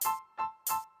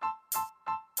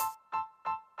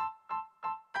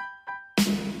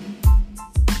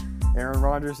Aaron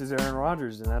Rodgers is Aaron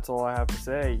Rodgers, and that's all I have to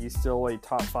say. He's still a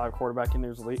top 5 quarterback in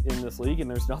this league, and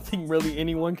there's nothing really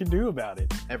anyone can do about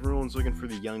it. Everyone's looking for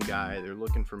the young guy. They're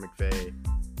looking for McVay.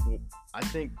 I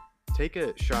think take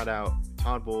a shot out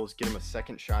Todd Bowles, get him a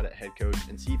second shot at head coach,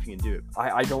 and see if he can do it.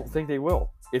 I don't think they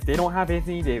will. If they don't have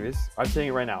Anthony Davis, I'm saying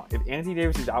it right now. If Anthony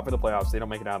Davis is out for the playoffs, they don't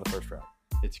make it out of the first round.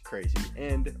 It's crazy.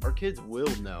 And our kids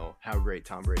will know how great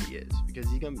Tom Brady is because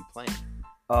he's going to be playing.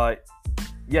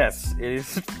 Yes, it is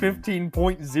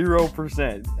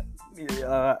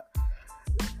 15.0%.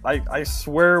 I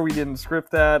swear we didn't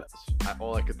script that.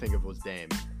 All I could think of was Dame.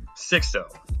 6-0.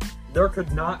 There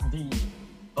could not be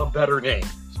a better name.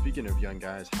 Speaking of young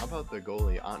guys, how about the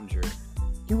goalie, Ottinger?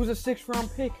 He was a 6th-round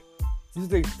pick. This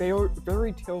is a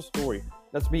fairy tale story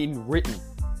that's being written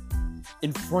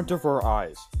in front of our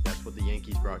eyes. That's what the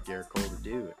Yankees brought Garrett Cole to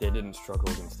do. They didn't struggle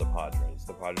against the Padres.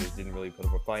 The Padres didn't really put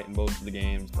up a fight in most of the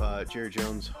games. Jerry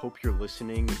Jones, hope you're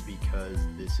listening because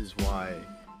this is why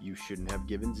you shouldn't have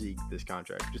given Zeke this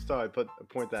contract. Just thought I'd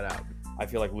point that out. I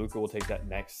feel like Luka will take that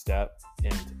next step,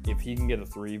 and if he can get a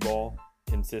 3-ball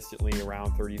consistently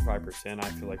around 35%, I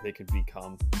feel like they could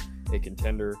become a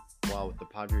contender. While with the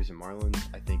Padres and Marlins,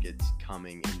 I think it's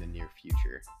coming in the near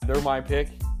future. They're my pick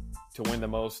to win the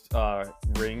most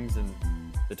rings in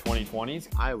the 2020s.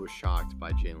 I was shocked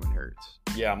by Jalen Hurts.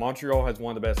 Yeah, Montreal has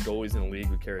one of the best goalies in the league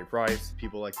with Carey Price.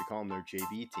 People like to call them their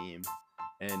JV team,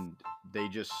 and they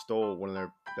just stole one of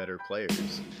their better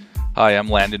players. Hi, I'm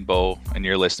Landon Bowe, and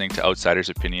you're listening to Outsiders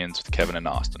Opinions with Kevin and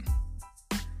Austin.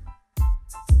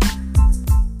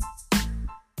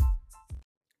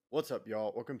 What's up,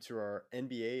 y'all? Welcome to our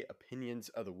NBA Opinions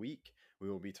of the Week. We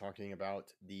will be talking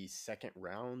about the second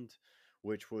round,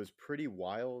 which was pretty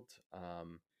wild,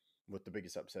 with the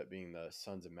biggest upset being the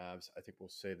Suns and Mavs. I think we'll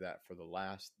save that for the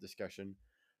last discussion.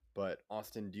 But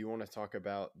Austin, do you want to talk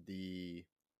about the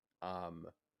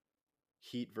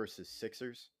Heat versus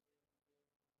Sixers?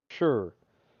 Sure.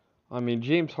 I mean,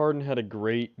 James Harden had a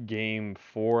great game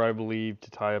 4, I believe,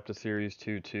 to tie up the series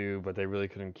 2-2, but they really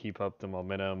couldn't keep up the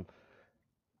momentum.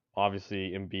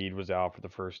 Obviously, Embiid was out for the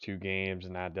first 2 games,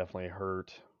 and that definitely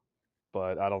hurt.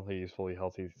 But I don't think he's fully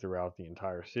healthy throughout the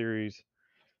entire series.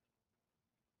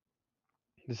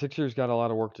 The Sixers got a lot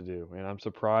of work to do, and I'm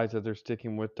surprised that they're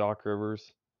sticking with Doc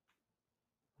Rivers.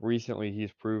 Recently,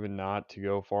 he's proven not to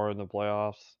go far in the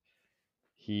playoffs.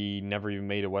 He never even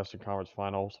made a Western Conference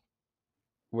Finals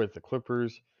with the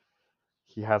Clippers.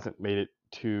 He hasn't made it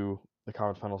to the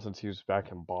conference finals since he was back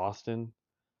in Boston.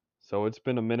 So it's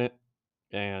been a minute,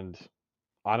 and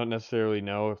I don't necessarily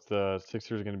know if the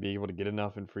Sixers are going to be able to get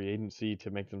enough in free agency to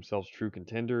make themselves true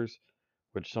contenders,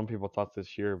 which some people thought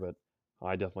this year, but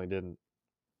I definitely didn't.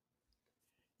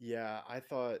 Yeah, I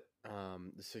thought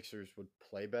the Sixers would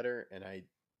play better, and I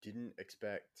didn't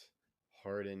expect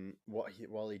Harden.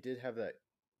 While he did have that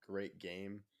great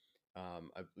game,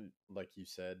 like you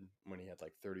said, when he had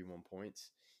like 31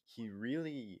 points, he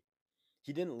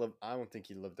didn't live. I don't think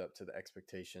he lived up to the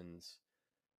expectations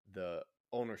the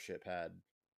ownership had,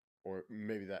 or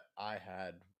maybe that I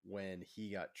had when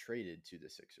he got traded to the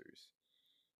Sixers.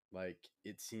 Like,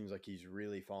 it seems like he's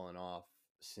really fallen off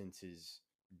since his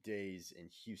days in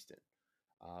Houston,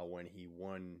 when he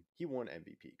won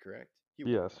MVP, correct?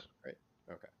 Yes. Right.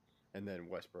 Okay. And then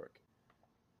Westbrook.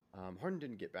 Harden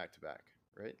didn't get back to back,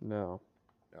 right? No.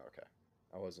 Oh, okay.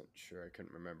 I wasn't sure. I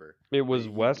couldn't remember. It was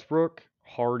Westbrook,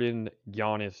 Harden,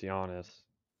 Giannis,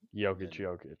 Jokic.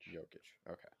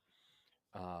 Okay.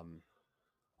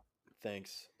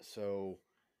 Thanks. So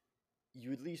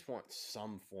you at least want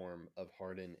some form of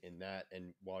Harden in that,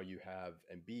 and while you have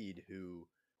Embiid, who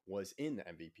was in the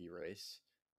MVP race,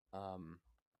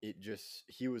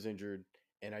 he was injured,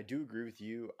 and I do agree with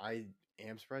you. I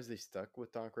am surprised they stuck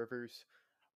with Doc Rivers.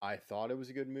 I thought it was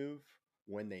a good move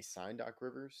when they signed Doc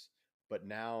Rivers, but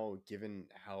now, given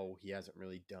how he hasn't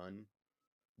really gone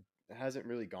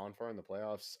far in the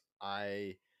playoffs,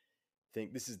 I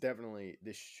think this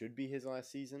should be his last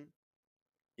season,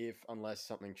 unless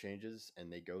something changes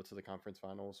and they go to the conference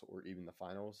finals or even the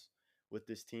finals with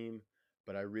this team.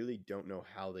 But I really don't know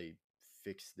how they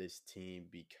fix this team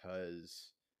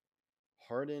because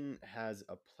Harden has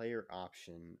a player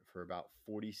option for about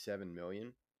 $47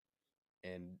 million,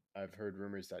 and I've heard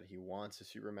rumors that he wants a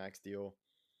supermax deal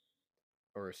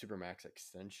or a supermax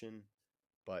extension,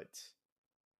 but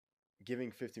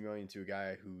giving $50 million to a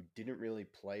guy who didn't really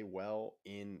play well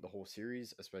in the whole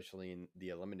series, especially in the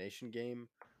elimination game,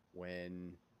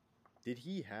 did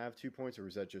he have 2 points, or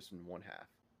was that just in one half?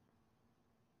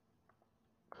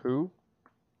 Who?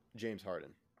 James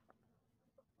Harden.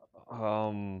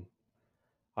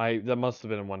 That must have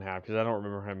been in one half because I don't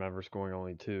remember him ever scoring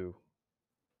only 2.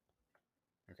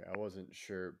 Okay, I wasn't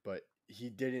sure, but he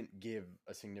didn't give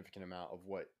a significant amount of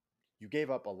what you gave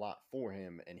up a lot for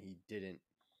him, and he didn't,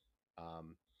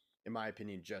 um, in my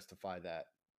opinion, justify that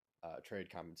trade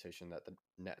compensation that the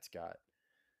Nets got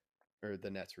or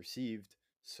the Nets received.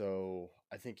 So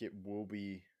I think it will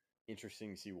be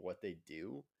interesting to see what they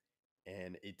do,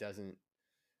 and it doesn't.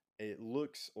 It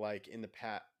looks like in the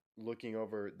looking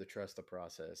over the trust the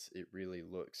process, it really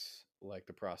looks like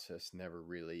the process never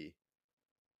really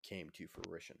came to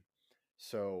fruition.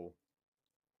 So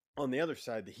on the other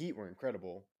side, the Heat were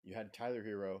incredible. You had Tyler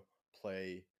Hero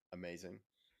play amazing,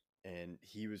 and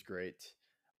he was great.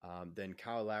 Then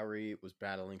Kyle Lowry was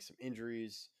battling some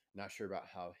injuries. Not sure about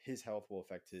how his health will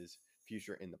affect his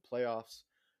future in the playoffs,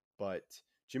 but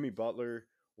Jimmy Butler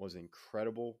was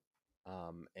incredible.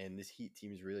 And this Heat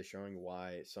team is really showing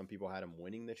why some people had him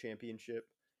winning the championship.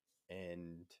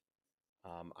 And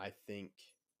I think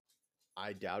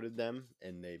I doubted them,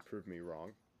 and they proved me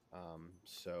wrong.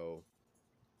 So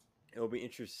it'll be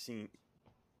interesting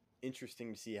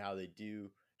to see how they do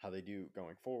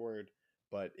going forward.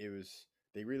 But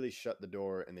they really shut the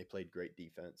door and they played great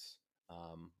defense.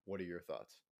 What are your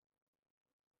thoughts?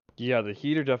 Yeah, the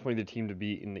Heat are definitely the team to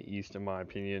beat in the East, in my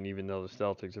opinion, even though the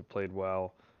Celtics have played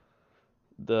well.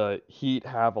 The Heat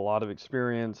have a lot of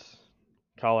experience.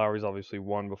 Kyle Lowry's obviously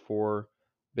won before.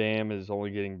 Bam is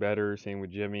only getting better. Same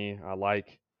with Jimmy. I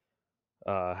like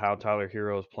how Tyler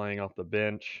Hero is playing off the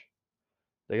bench.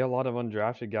 They got a lot of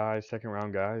undrafted guys, second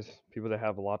round guys, people that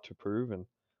have a lot to prove, and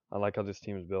I like how this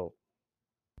team is built.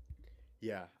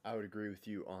 Yeah, I would agree with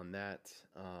you on that.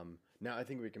 Now I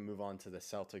think we can move on to the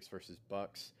Celtics versus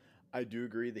Bucks. I do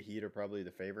agree the Heat are probably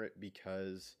the favorite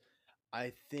because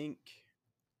I think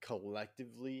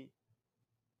collectively,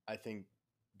 I think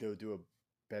they'll do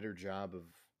a better job of.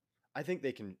 I think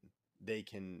they can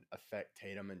affect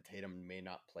Tatum, and Tatum may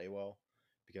not play well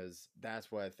because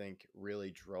that's what I think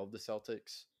really drove the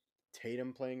Celtics.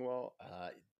 Tatum playing well.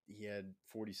 He had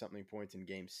 40 something points in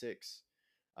Game 6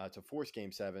 to force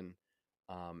Game 7,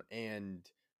 and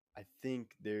I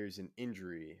think there's an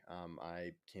injury.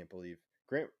 I can't believe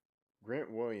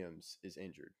Grant Williams is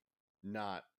injured,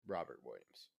 not Robert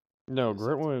Williams for No, the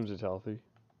Grant Celtics. Williams is healthy,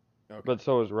 Okay. but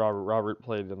so is Robert. Robert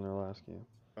played in their last game.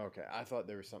 Okay, I thought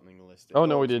there was something listed. Oh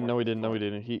no, Oh, he it's didn't. No, he Marcus didn't. No, he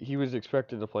Smart. didn't. He was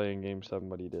expected to play in Game 7,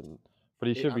 but he didn't. But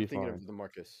he should I'm be thinking fine. of the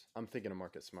Marcus. I'm thinking of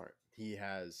Marcus Smart. He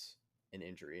has an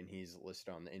injury, and he's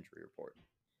listed on the injury report.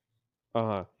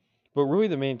 Uh-huh. But really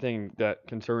the main thing that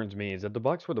concerns me is that the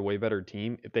Bucks were the way better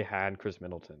team if they had Chris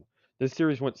Middleton. This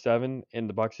series went 7 and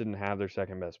the Bucks didn't have their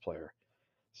second best player.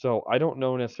 So I don't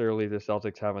know necessarily if the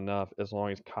Celtics have enough as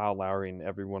long as Kyle Lowry and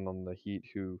everyone on the Heat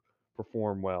who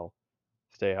perform well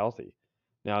stay healthy.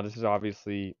 Now this is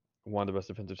obviously one of the best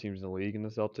defensive teams in the league in the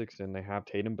Celtics and they have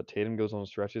Tatum, but Tatum goes on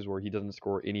stretches where he doesn't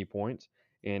score any points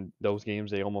and those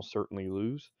games they almost certainly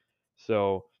lose.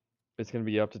 So it's going to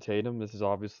be up to Tatum. This is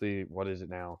obviously, what is it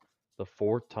now? The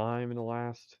fourth time in the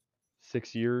last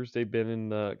 6 years they've been in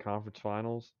the conference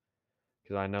finals.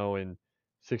 Because I know in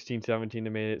 16, 17 they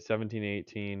made it, 17,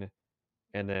 18,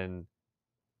 and then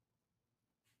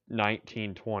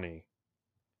 19, 20.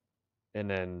 And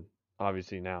then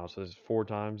obviously now. So there's 4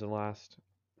 times in the last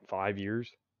 5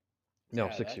 years. No,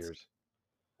 Yeah, six that's years.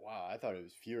 wow. I thought it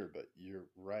was fewer, but you're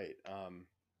right.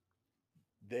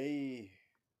 They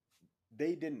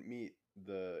they didn't meet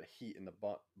the Heat in the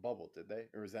bubble, did they?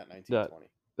 Or was that That 1920?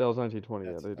 that was 1920.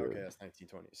 Yeah, That's they did. okay. That's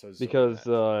 1920. So it's a Because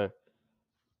rematch.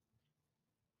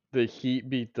 the Heat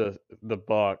beat the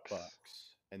Bucks.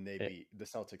 Bucks, and eh, the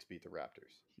Celtics beat the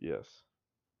Raptors. Yes.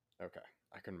 Okay,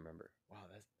 I can remember. Wow,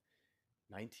 that's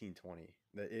 1920.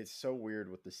 It's so weird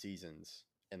with the seasons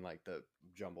and like the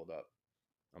jumbled up.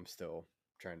 I'm still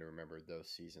trying to remember those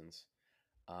seasons.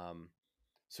 Um,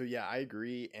 so yeah, I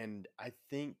agree, and I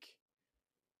think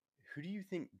who do you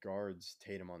think guards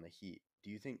Tatum on the Heat?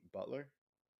 Do you think Butler?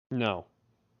 No,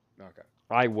 Okay.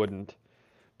 I wouldn't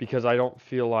because I don't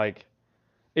feel like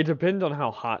it depends on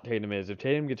how hot Tatum is. If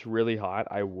Tatum gets really hot,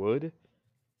 I would,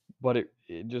 but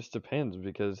it just depends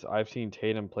because I've seen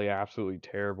Tatum play absolutely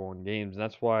terrible in games, and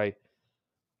that's why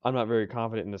I'm not very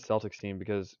confident in the Celtics team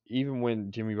because even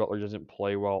when Jimmy Butler doesn't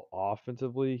play well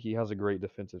offensively, he has a great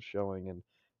defensive showing, and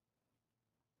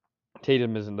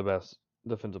Tatum isn't the best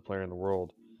defensive player in the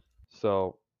world.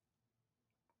 So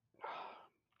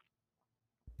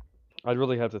I'd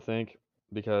really have to think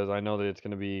because I know that it's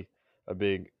going to be a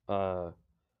big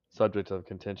subject of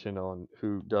contention on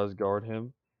who does guard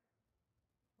him.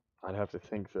 I'd have to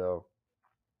think though.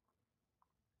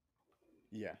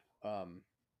 Yeah.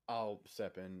 I'll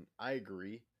step in. I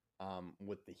agree.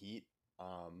 With the Heat.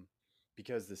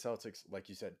 Because the Celtics, like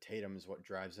you said, Tatum is what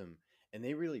drives them, And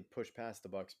they really pushed past the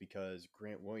Bucks because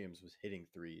Grant Williams was hitting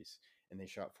threes and they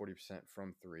shot 40%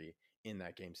 from three in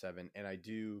that game 7. And I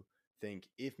do think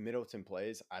if Middleton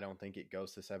plays, I don't think it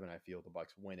goes to 7. I feel the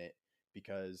Bucks win it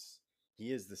because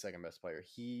he is the second best player.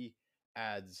 He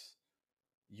adds,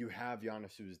 you have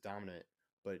Giannis who is dominant,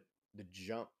 but the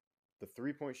jump, the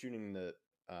 3-point shooting,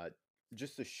 uh,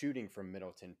 just the shooting from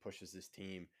Middleton pushes this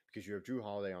team because you have Drew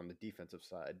Holiday on the defensive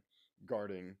side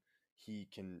guarding. He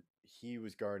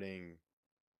was guarding.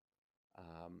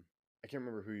 I can't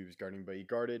remember who he was guarding, but he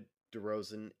guarded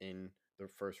DeRozan in the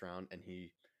first round, and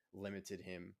he limited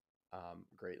him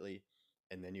greatly.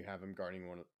 And then you have him guarding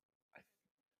one of.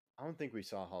 I don't think we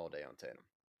saw Holiday on Tatum.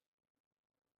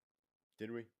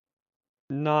 Did we?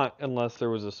 Not unless there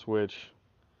was a switch.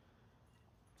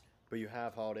 But you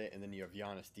have Holiday, and then you have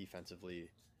Giannis defensively.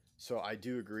 So I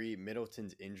do agree.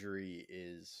 Middleton's injury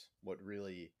is what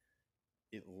really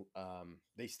it.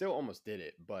 They still almost did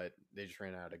it, but they just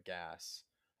ran out of gas.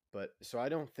 But so I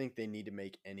don't think they need to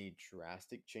make any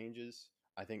drastic changes.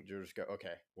 I think they'll just go,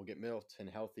 okay, we'll get Middleton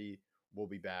healthy. We'll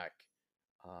be back.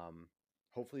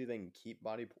 Hopefully they can keep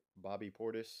Bobby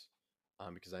Portis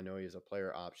because I know he is a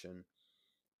player option.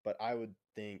 But I would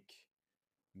think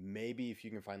maybe if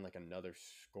you can find like another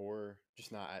scorer,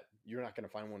 just not at, you're not going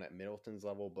to find one at Middleton's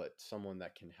level, but someone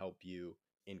that can help you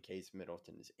in case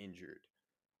Middleton is injured.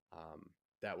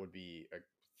 That would be a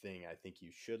thing I think you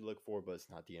should look for, but it's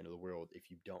not the end of the world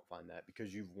if you don't find that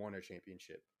because you've won a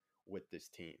championship with this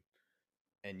team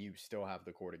and you still have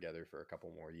the core together for a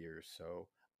couple more years. So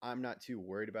I'm not too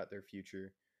worried about their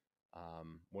future.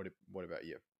 What about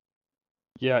you?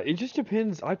 Yeah, it just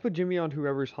depends. I put Jimmy on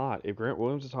whoever's hot. If Grant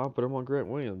Williams is hot, put him on Grant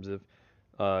Williams. If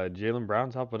Jalen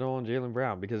Brown's hot, put him on Jalen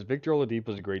Brown because Victor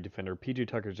Oladipo's a great defender, PJ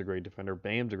Tucker's a great defender,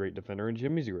 Bam's a great defender, and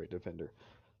Jimmy's a great defender.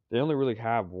 They only really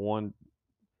have one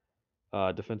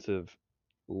defensive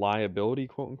liability,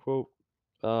 quote unquote,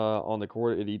 on the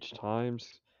court at each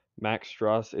times. Max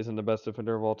Struss isn't the best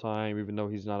defender of all time, even though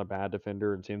he's not a bad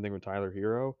defender, and same thing with Tyler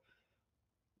Hero.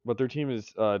 But their team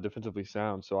is defensively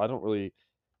sound, so I don't really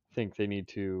think they need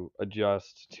to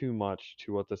adjust too much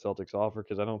to what the Celtics offer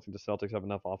because I don't think the Celtics have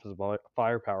enough offensive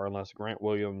firepower unless Grant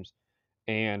Williams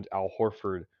and Al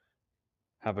Horford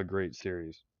have a great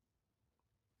series.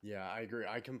 Yeah, I agree.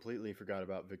 I completely forgot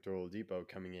about Victor Oladipo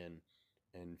coming in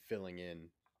and filling in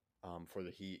for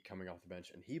the Heat coming off the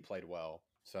bench, and he played well,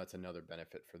 so that's another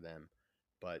benefit for them.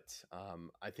 But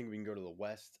I think we can go to the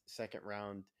West second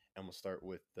round, and we'll start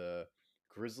with the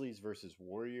Grizzlies versus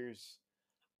Warriors.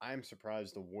 I'm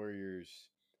surprised the Warriors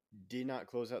did not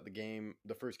close out the game.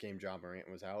 The first game, Ja Morant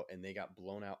was out, and they got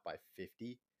blown out by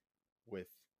 50 with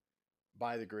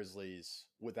by the Grizzlies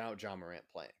without Ja Morant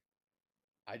playing.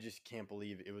 I just can't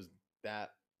believe it was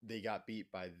that they got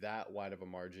beat by that wide of a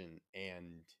margin,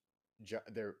 and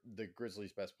the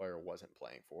Grizzlies' best player wasn't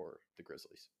playing for the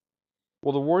Grizzlies.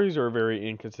 Well, the Warriors are a very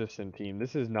inconsistent team.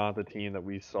 This is not the team that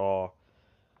we saw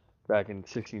back in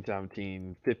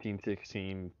 16-17,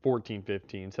 15-16,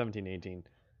 14-15, 17-18.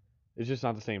 It's just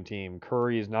not the same team.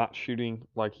 Curry is not shooting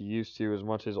like he used to as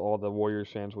much as all the Warriors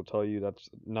fans will tell you that's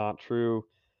not true.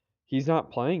 He's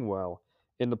not playing well.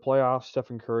 In the playoffs,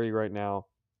 Stephen Curry right now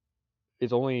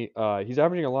is only he's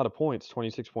averaging a lot of points,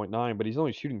 26.9, but he's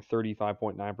only shooting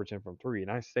 35.9% from 3.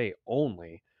 And I say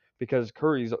only because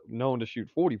Curry's known to shoot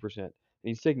 40% and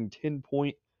he's taking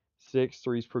 10.6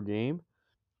 threes per game.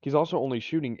 He's also only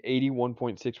shooting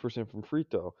 81.6% from free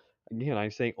throw. Again, I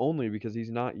say only because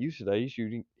he's not used to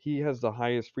that. He has the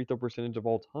highest free throw percentage of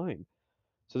all time.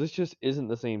 So this just isn't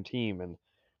the same team, and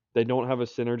they don't have a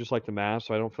center just like the Mavs.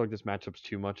 So I don't feel like this matchup's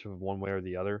too much of one way or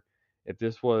the other. If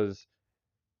this was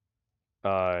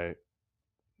uh,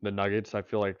 the Nuggets, I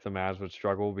feel like the Mavs would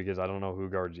struggle because I don't know who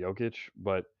guards Jokic.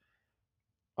 But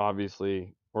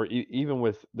obviously, or even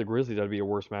with the Grizzlies, that'd be a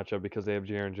worse matchup because they have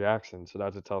Jaren Jackson. So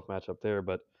that's a tough matchup there.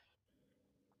 But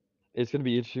it's going to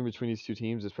be interesting between these two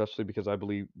teams, especially because I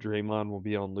believe Draymond will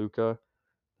be on Luka.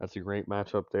 That's a great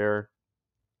matchup there.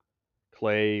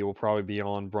 Clay will probably be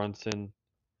on Brunson,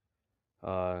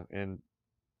 and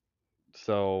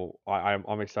so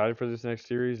I'm excited for this next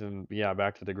series. And yeah,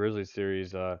 back to the Grizzlies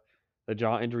series. The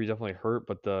jaw injury definitely hurt,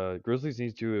 but the Grizzlies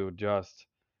need to adjust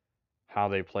how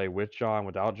they play with Ja and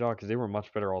without Ja because they were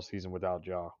much better all season without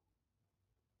Ja.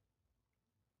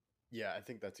 Yeah, I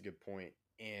think that's a good point.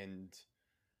 And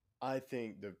I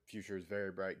think the future is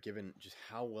very bright given just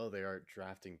how well they are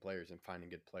drafting players and finding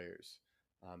good players.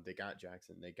 They got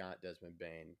Jackson, they got Desmond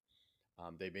Bain.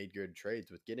 They made good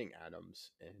trades with getting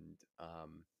Adams. And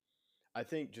I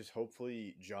think just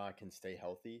hopefully Ja can stay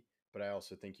healthy. But I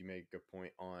also think you make a good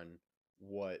point on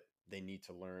what they need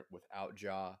to learn without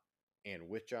Ja. and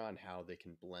with Ja and how they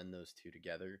can blend those two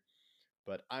together.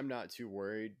 But I'm not too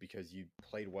worried because you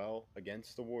played well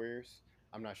against the Warriors.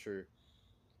 I'm not sure.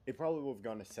 It probably would have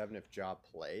gone to 7 if Ja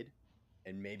played,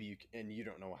 and maybe and you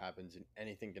don't know what happens, and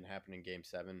anything can happen in Game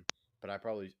 7. But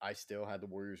I still had the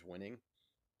Warriors winning,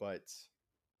 but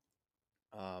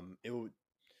it would.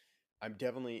 I'm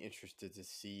definitely interested to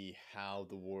see how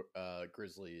the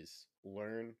Grizzlies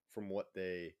learn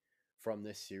from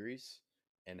this series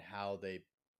and how they.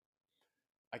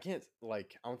 I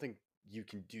don't think you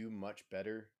can do much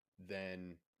better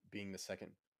than being the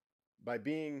second by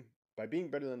being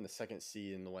better than the second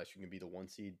seed in the West. You can be the 1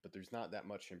 seed, but there's not that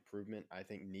much improvement I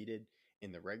think needed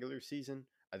in the regular season.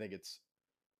 I think it's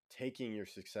taking your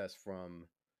success from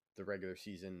the regular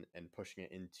season and pushing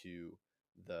it into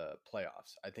the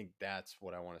playoffs. I think that's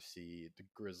what I want to see the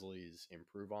Grizzlies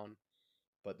improve on.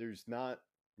 But there's not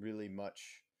really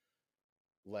much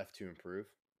left to improve.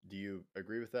 Do you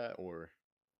agree with that or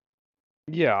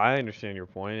Yeah, I understand your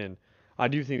point, and I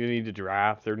do think they need to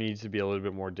draft. There needs to be a little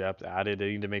bit more depth added.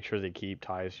 They need to make sure they keep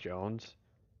Tyus Jones,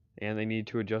 and they need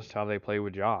to adjust how they play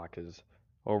with Ja, because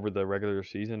over the regular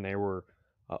season they were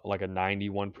like a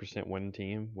 91% win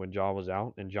team when Ja was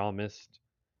out, and Ja missed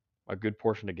a good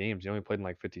portion of games. He only played in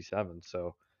like 57,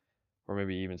 so or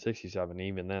maybe even 67.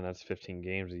 Even then, that's 15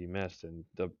 games that he missed, and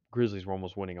the Grizzlies were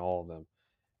almost winning all of them.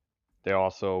 They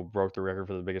also broke the record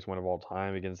for the biggest win of all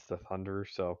time against the Thunder,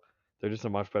 so they're just a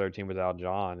much better team without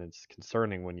Ja, and it's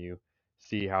concerning when you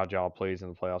see how Ja plays in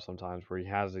the playoffs sometimes, where he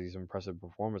has these impressive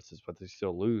performances, but they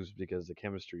still lose because the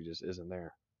chemistry just isn't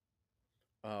there.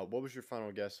 what was your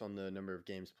final guess on the number of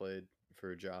games played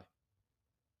for Ja?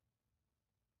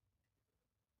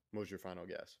 What was your final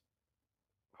guess?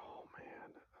 Oh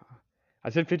man, I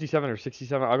said 57 or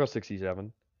 67. I'll go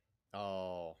 67.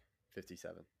 Oh,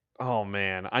 57. Oh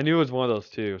man, I knew it was one of those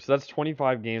two. So that's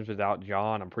 25 games without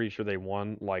John. I'm pretty sure they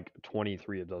won like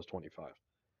 23 of those 25.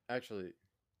 Actually,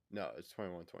 no, it's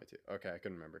 21, 22. Okay, I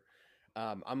couldn't remember.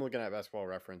 I'm looking at Basketball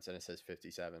Reference and it says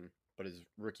 57, but his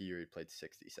rookie year he played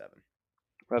 67.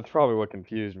 That's probably what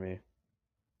confused me.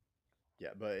 Yeah,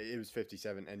 but it was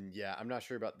 57. And yeah, I'm not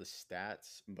sure about the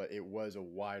stats, but it was a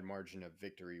wide margin of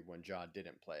victory when Ja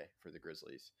didn't play for the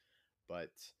Grizzlies.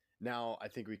 But now I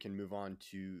think we can move on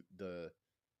to the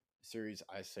series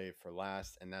I saved for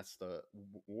last, and that's the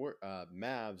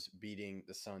Mavs beating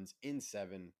the Suns in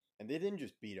 7. And they didn't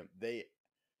just beat them; they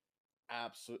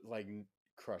absolutely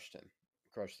crushed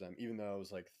them. Even though it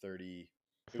was like 30,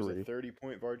 it was a 3.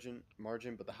 30-point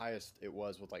margin, but the highest it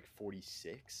was like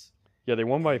 46. Yeah, they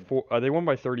won by And 4. They won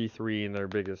by 33, and their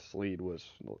biggest lead was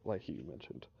like you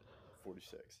mentioned.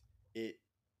 46. It.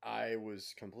 I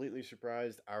was completely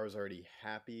surprised. I was already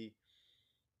happy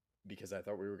because I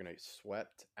thought we were going to get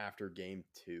swept after game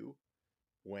 2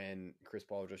 when Chris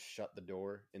Paul just shut the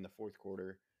door in the fourth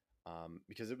quarter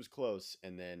because it was close,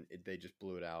 and then they just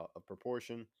blew it out of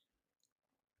proportion.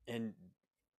 And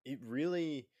it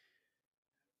really,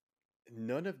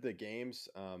 none of the games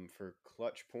for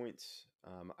clutch points,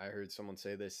 I heard someone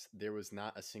say this, there was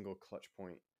not a single clutch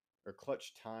point or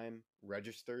clutch time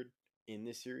registered in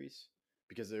this series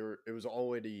because it was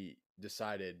already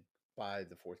decided by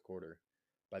the fourth quarter,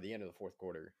 by the end of the fourth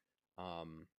quarter,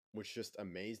 which just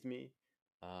amazed me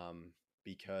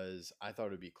because I thought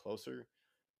it would be closer,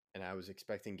 and I was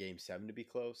expecting Game 7 to be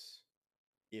close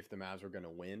if the Mavs were going to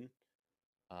win.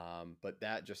 But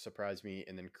that just surprised me.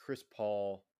 And then Chris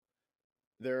Paul,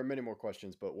 there are many more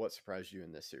questions, but what surprised you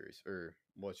in this series, or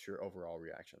what's your overall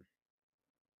reaction?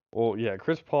 Well, yeah,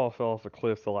 Chris Paul fell off a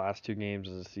cliff the last 2 games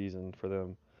of the season for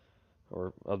them,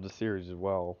 or of the series as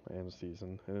well, and the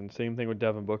season. And same thing with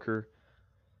Devin Booker.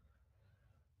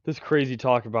 This crazy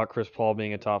talk about Chris Paul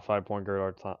being a top 5 point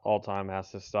guard all time has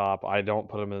to stop. I don't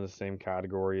put him in the same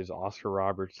category as Oscar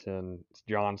Robertson,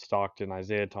 John Stockton,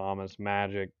 Isaiah Thomas,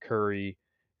 Magic, Curry,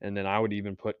 and then I would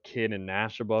even put Kidd and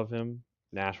Nash above him.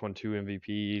 Nash won 2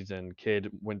 MVPs, and Kidd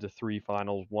went to 3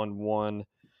 finals, won one.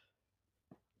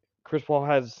 Chris Paul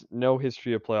has no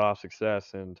history of playoff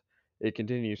success, and it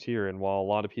continues here. And while a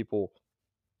lot of people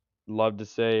love to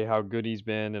say how good he's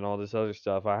been and all this other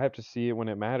stuff, I have to see it when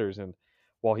it matters. And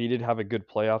while he did have a good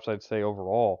playoffs, I'd say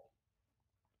overall,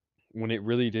 when it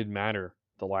really did matter,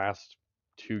 the last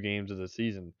 2 games of the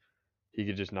season, he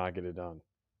could just not get it done.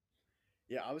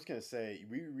 Yeah, I was going to say,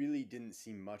 we really didn't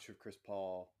see much of Chris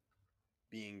Paul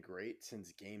being great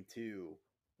since game 2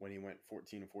 when he went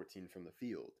 14 and 14 from the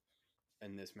field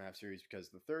in this Mavs series because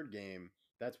the third game,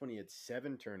 that's when he had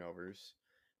 7 turnovers.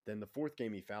 Then the fourth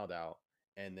game, he fouled out.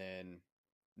 And then,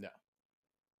 no.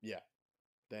 Yeah.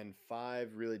 Then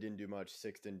 5 really didn't do much.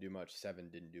 6 didn't do much. 7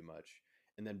 didn't do much.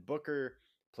 And then Booker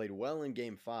played well in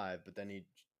game 5, but then he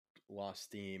lost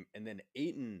steam. And then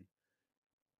Aiton,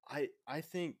 I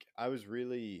think I was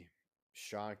really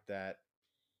shocked that,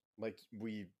 like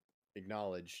we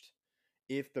acknowledged,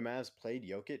 if the Mavs played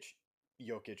Jokic,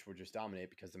 Jokic would just dominate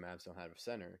because the Mavs don't have a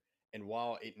center. And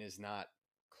while Aiton is not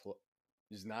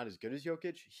as good as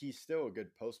Jokic, he's still a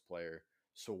good post player.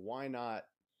 So why not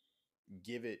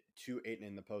give it to Aiton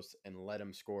in the post and let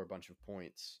him score a bunch of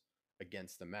points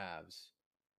against the Mavs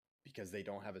because they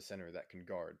don't have a center that can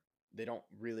guard. They don't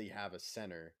really have a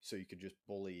center, so you could just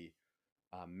bully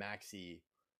Maxi,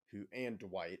 and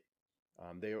Dwight.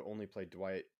 They only play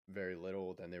Dwight very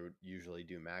little than they would usually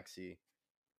do Maxi.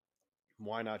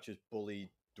 Why not just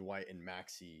bully Dwight and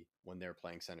Maxi when they're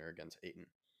playing center against Aiton?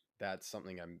 That's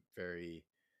something I'm very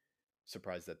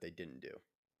surprised that they didn't do.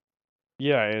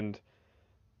 Yeah, and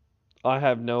I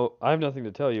have nothing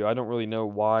to tell you. I don't really know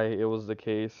why it was the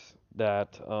case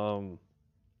that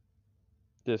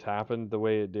this happened the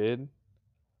way it did.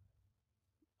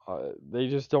 They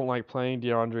just don't like playing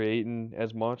DeAndre Ayton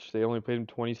as much. They only played him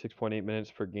 26.8 minutes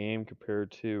per game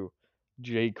compared to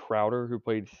Jay Crowder, who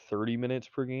played 30 minutes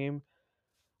per game.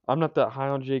 I'm not that high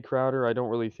on Jay Crowder. I don't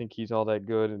really think he's all that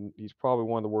good, and he's probably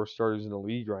one of the worst starters in the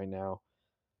league right now.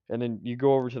 And then you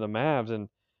go over to the Mavs, and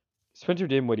Spencer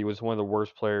Dinwiddie was one of the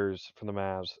worst players for the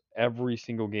Mavs every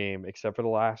single game except for the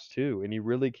last two, and he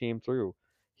really came through.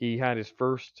 He had his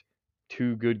first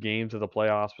two good games of the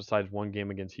playoffs besides one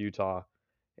game against Utah,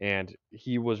 and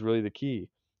he was really the key.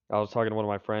 I was talking to one of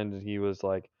my friends, and he was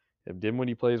like, if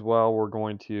Dinwiddie plays well, we're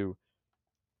going to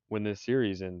win this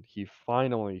series. And he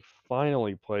finally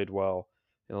played well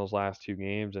in those last two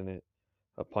games, and it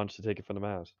a punch to take it from the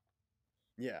Mavs.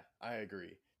 Yeah, I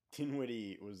agree.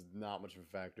 Dinwiddie was not much of a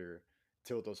factor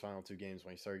till those final two games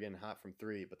when he started getting hot from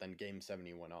three, but then game seven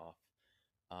he went off.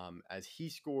 As he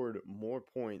scored more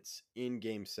points in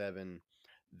game seven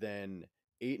than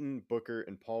Aiton, Booker,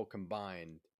 and Paul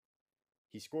combined.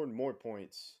 He scored more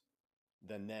points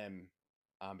than them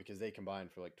because they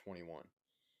combined for like 21.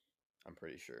 I'm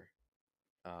pretty sure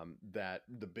that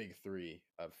the big three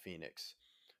of Phoenix.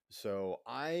 So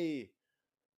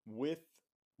with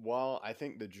while I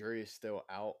think the jury is still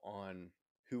out on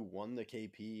who won the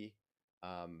KP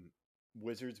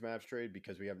Wizards Mavs trade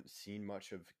because we haven't seen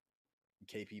much of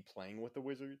KP playing with the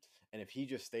Wizards, and if he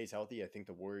just stays healthy, I think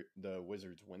the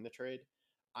Wizards win the trade.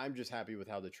 I'm just happy with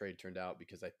how the trade turned out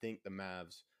because I think the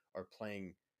Mavs are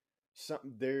playing some.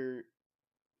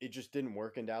 It just didn't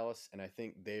work in Dallas, and I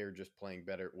think they are just playing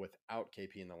better without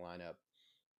KP in the lineup.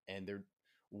 And they're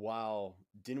while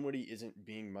Dinwiddie isn't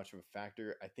being much of a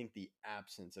factor, I think the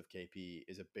absence of KP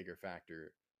is a bigger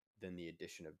factor than the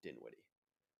addition of Dinwiddie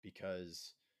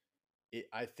because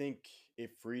I think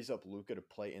it frees up Luka to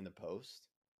play in the post,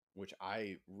 which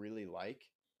I really like.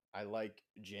 I like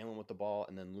Jalen with the ball,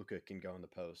 and then Luka can go in the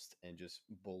post and just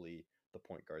bully the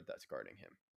point guard that's guarding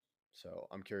him. So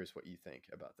I'm curious what you think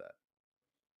about that.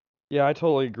 Yeah, I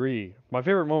totally agree. My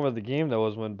favorite moment of the game though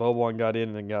was when Boban got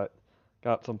in and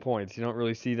got some points. You don't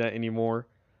really see that anymore,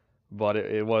 but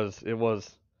it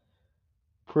was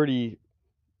pretty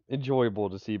enjoyable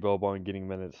to see Boban getting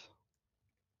minutes.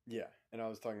 Yeah, and I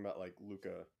was talking about like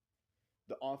Luka.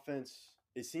 The offense.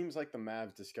 It seems like the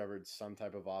Mavs discovered some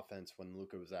type of offense when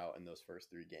Luka was out in those first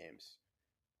three games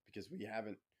because we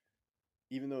haven't.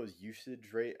 Even though his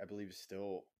usage rate, I believe, is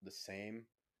still the same,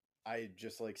 I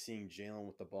just like seeing Jalen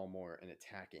with the ball more and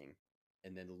attacking,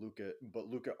 and then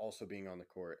Luka also being on the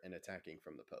court and attacking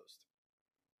from the post.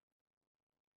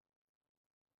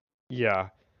 Yeah,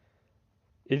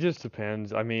 it just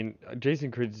depends. I mean,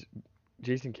 Jason Kidd's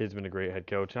been a great head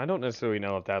coach, and I don't necessarily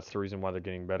know if that's the reason why they're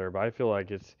getting better, but I feel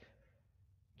like it's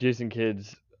Jason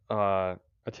Kidd's uh,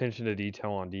 attention to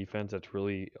detail on defense that's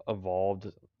really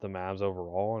evolved the Mavs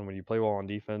overall. And when you play well on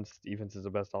defense, defense is the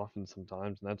best offense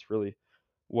sometimes, and that's really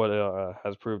what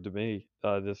has proved to me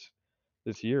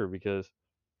this year because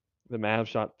the Mavs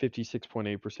shot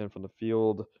 56.8% from the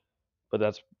field, but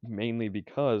that's mainly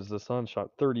because the Suns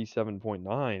shot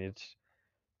 37.9. It's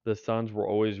the Suns were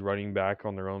always running back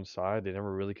on their own side. They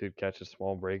never really could catch a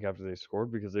small break after they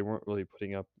scored because they weren't really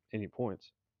putting up any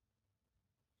points.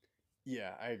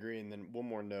 Yeah, I agree. And then one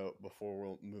more note before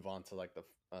we'll move on to like the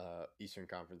Eastern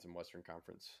Conference and Western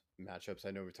Conference matchups.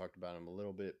 I know we talked about them a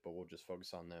little bit, but we'll just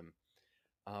focus on them.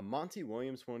 Monty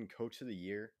Williams won Coach of the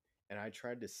Year, and I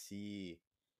tried to see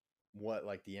what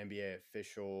like the NBA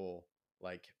official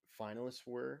like finalists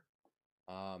were.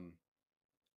 Um,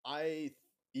 I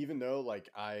even though like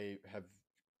I have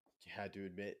had to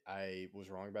admit I was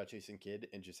wrong about Jason Kidd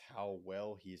and just how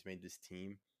well he's made this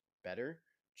team better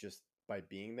just by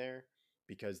being there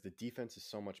because the defense is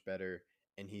so much better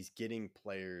and he's getting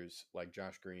players like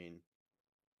Josh Green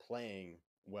playing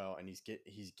well, and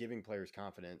he's giving players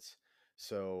confidence.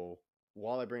 So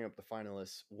while I bring up the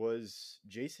finalists, was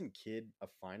Jason Kidd a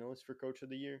finalist for Coach of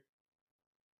the Year?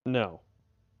 No.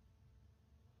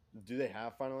 Do they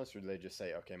have finalists, or do they just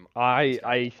say, okay, this I guy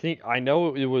I won? think I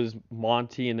know it was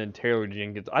Monty and then Taylor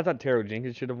Jenkins. I thought Taylor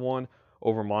Jenkins should have won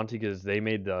over Monty because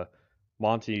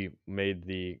Monty made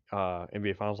the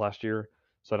NBA Finals last year,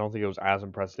 so I don't think it was as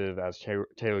impressive as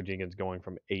Taylor Jenkins going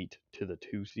from 8 to the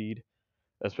 2 seed,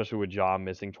 especially with Ja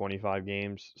missing 25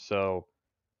 games. So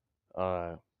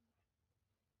uh,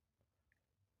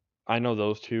 I know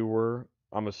those two were.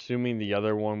 I'm assuming the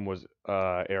other one was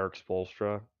Eric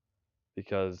Spoelstra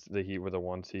because the Heat were the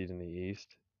 1 seed in the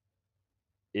East.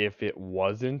 If it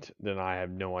wasn't, then I have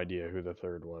no idea who the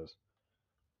third was.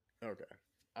 Okay.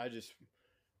 I just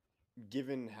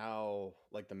given how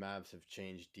like the Mavs have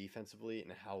changed defensively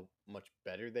and how much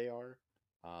better they are,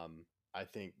 I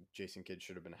think Jason Kidd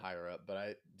should have been higher up. But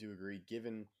I do agree,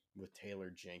 given with Taylor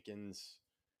Jenkins,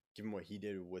 given what he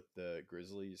did with the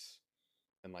Grizzlies,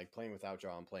 and like playing without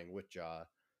Ja and playing with Ja,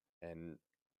 and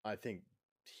I think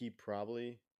he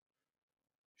probably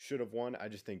should have won. I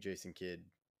just think Jason Kidd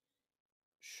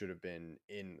should have been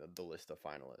in the list of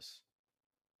finalists,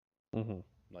 Hmm.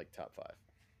 like top five.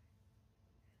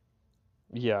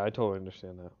 Yeah, I totally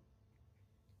understand that.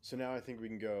 So now I think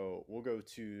we'll go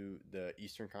to the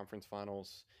Eastern Conference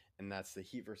Finals, and that's the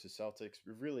Heat versus Celtics.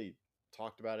 We've really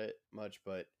talked about it much,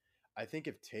 but I think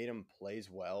if Tatum plays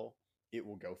well, it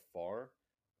will go far.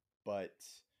 But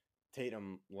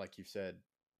Tatum, like you said,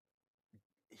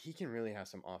 he can really have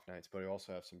some off nights, but he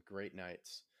also have some great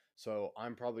nights. So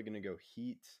I'm probably going to go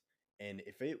Heat. And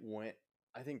if it went,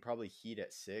 I think probably Heat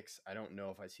at 6. I don't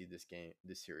know if I see this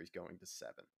series going to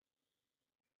 7.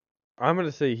 I'm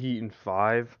gonna say Heat in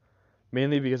 5,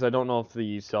 mainly because I don't know if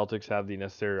the Celtics have the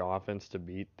necessary offense to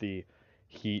beat the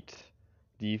Heat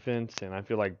defense, and I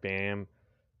feel like Bam,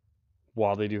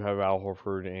 while they do have Al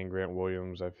Horford and Grant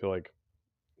Williams, I feel like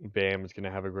Bam is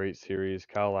gonna have a great series.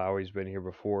 Kyle Lowry's been here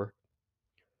before.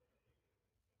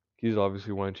 He's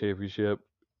obviously won a championship,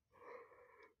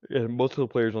 and most of the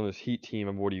players on this Heat team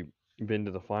have already been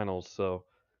to the finals, so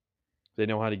they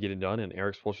know how to get it done. And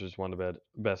Eric Spoelstra is one of the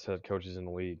best head coaches in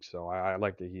the league, so I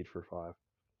like the Heat for 5.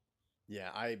 Yeah,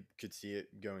 I could see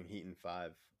it going Heat in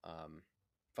 5.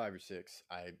 5 or 6.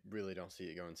 I really don't see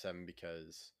it going 7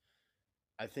 because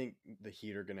I think the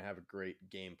Heat are going to have a great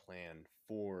game plan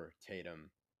for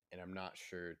Tatum, and I'm not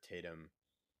sure Tatum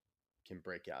can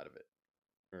break out of it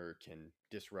or can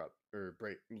disrupt or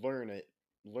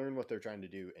learn what they're trying to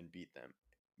do and beat them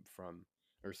from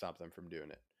or stop them from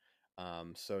doing it.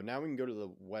 So now we can go to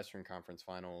the Western Conference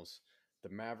Finals, the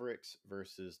Mavericks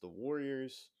versus the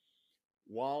Warriors.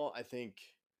 While I think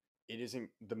it isn't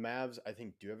the Mavs, I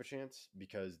think do have a chance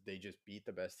because they just beat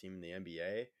the best team in the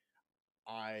NBA.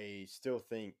 I still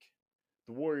think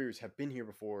the Warriors have been here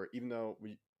before, even though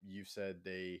you said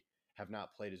they have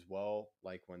not played as well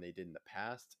like when they did in the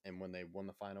past and when they won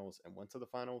the finals and went to the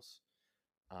finals.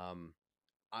 Um,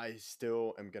 I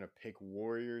still am gonna pick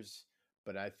Warriors,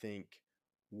 but I think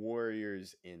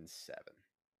Warriors in 7.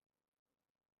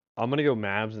 I'm gonna go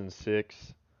Mavs in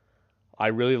 6. I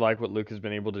really like what Luke has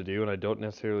been able to do, and I don't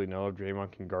necessarily know if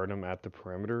Draymond can guard him at the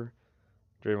perimeter.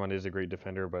 Draymond is a great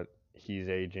defender, but he's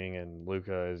aging, and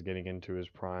Luka is getting into his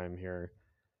prime here.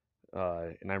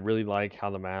 And I really like how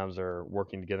the Mavs are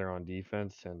working together on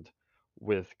defense. And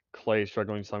with Clay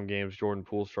struggling some games, Jordan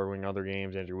Poole struggling other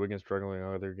games, Andrew Wiggins struggling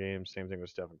other games, same thing with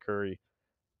Stephen Curry,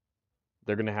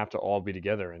 they're going to have to all be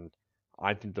together. And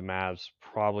I think the Mavs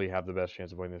probably have the best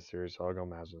chance of winning this series, so I'll go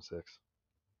Mavs in 6.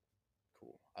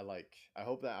 Cool. I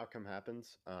hope that outcome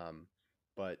happens.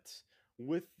 But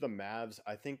with the Mavs,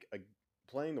 I think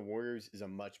playing the Warriors is a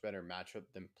much better matchup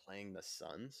than playing the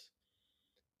Suns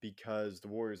because the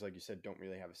Warriors, like you said, don't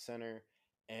really have a center,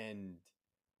 and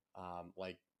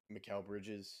like Mikal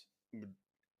Bridges,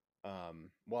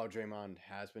 while Draymond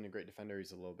has been a great defender,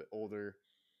 he's a little bit older.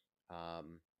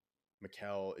 Um,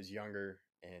 Mikal is younger,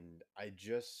 and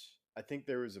I think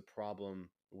there was a problem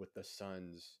with the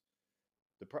Suns.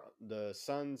 The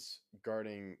Suns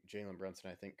guarding Jalen Brunson,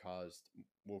 I think,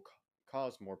 will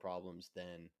cause more problems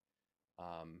than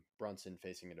Brunson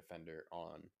facing a defender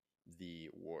on the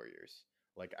Warriors.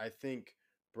 Like I think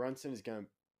Brunson is gonna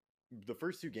the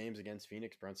first 2 games against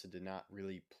Phoenix, Brunson did not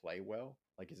really play well.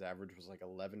 Like his average was like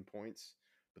 11 points,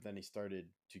 but then he started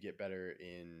to get better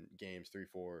in games 3,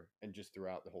 4, and just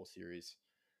throughout the whole series.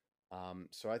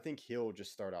 So I think he'll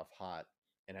just start off hot,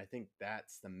 and I think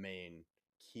that's the main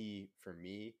key for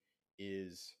me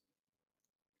is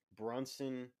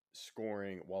Brunson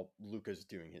scoring while Luka's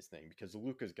doing his thing because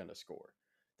Luka's gonna score.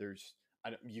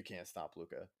 You can't stop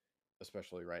Luka.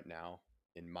 especially right now,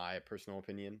 in my personal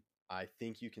opinion. I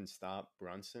think you can stop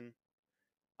Brunson.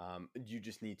 You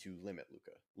just need to limit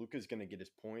Luca. Luca's going to get his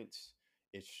points.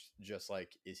 It's just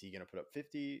like, is he going to put up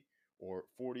 50 or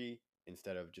 40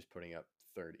 instead of just putting up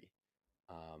 30?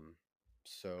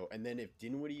 And then if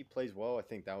Dinwiddie plays well, I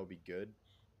think that would be good.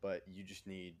 But you just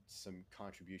need some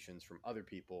contributions from other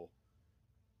people.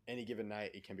 Any given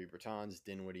night, it can be Bertans,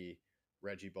 Dinwiddie,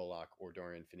 Reggie Bullock, or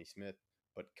Dorian Finney-Smith.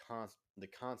 But the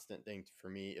constant thing for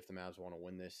me, if the Mavs want to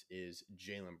win this, is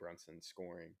Jalen Brunson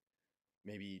scoring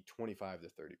maybe 25 to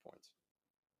 30 points.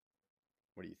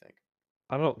 What do you think?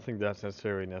 I don't think that's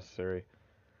necessarily necessary.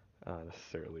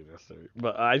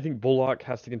 But I think Bullock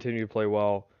has to continue to play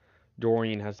well.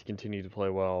 Dorian has to continue to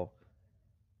play well.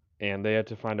 And they have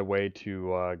to find a way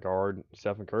to guard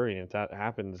Stephen Curry. And if that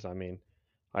happens, I mean,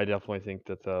 I definitely think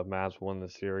that the Mavs won the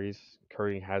series.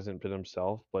 Curry hasn't been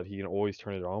himself, but he can always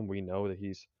turn it on. We know that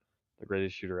he's the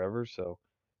greatest shooter ever, so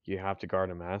you have to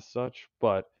guard him as such.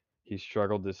 But he's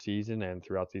struggled this season and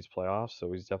throughout these playoffs,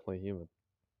 so he's definitely human.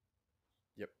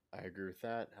 Yep, I agree with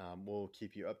that. We'll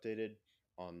keep you updated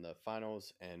on the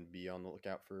finals and be on the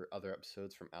lookout for other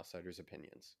episodes from Outsiders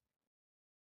Opinions.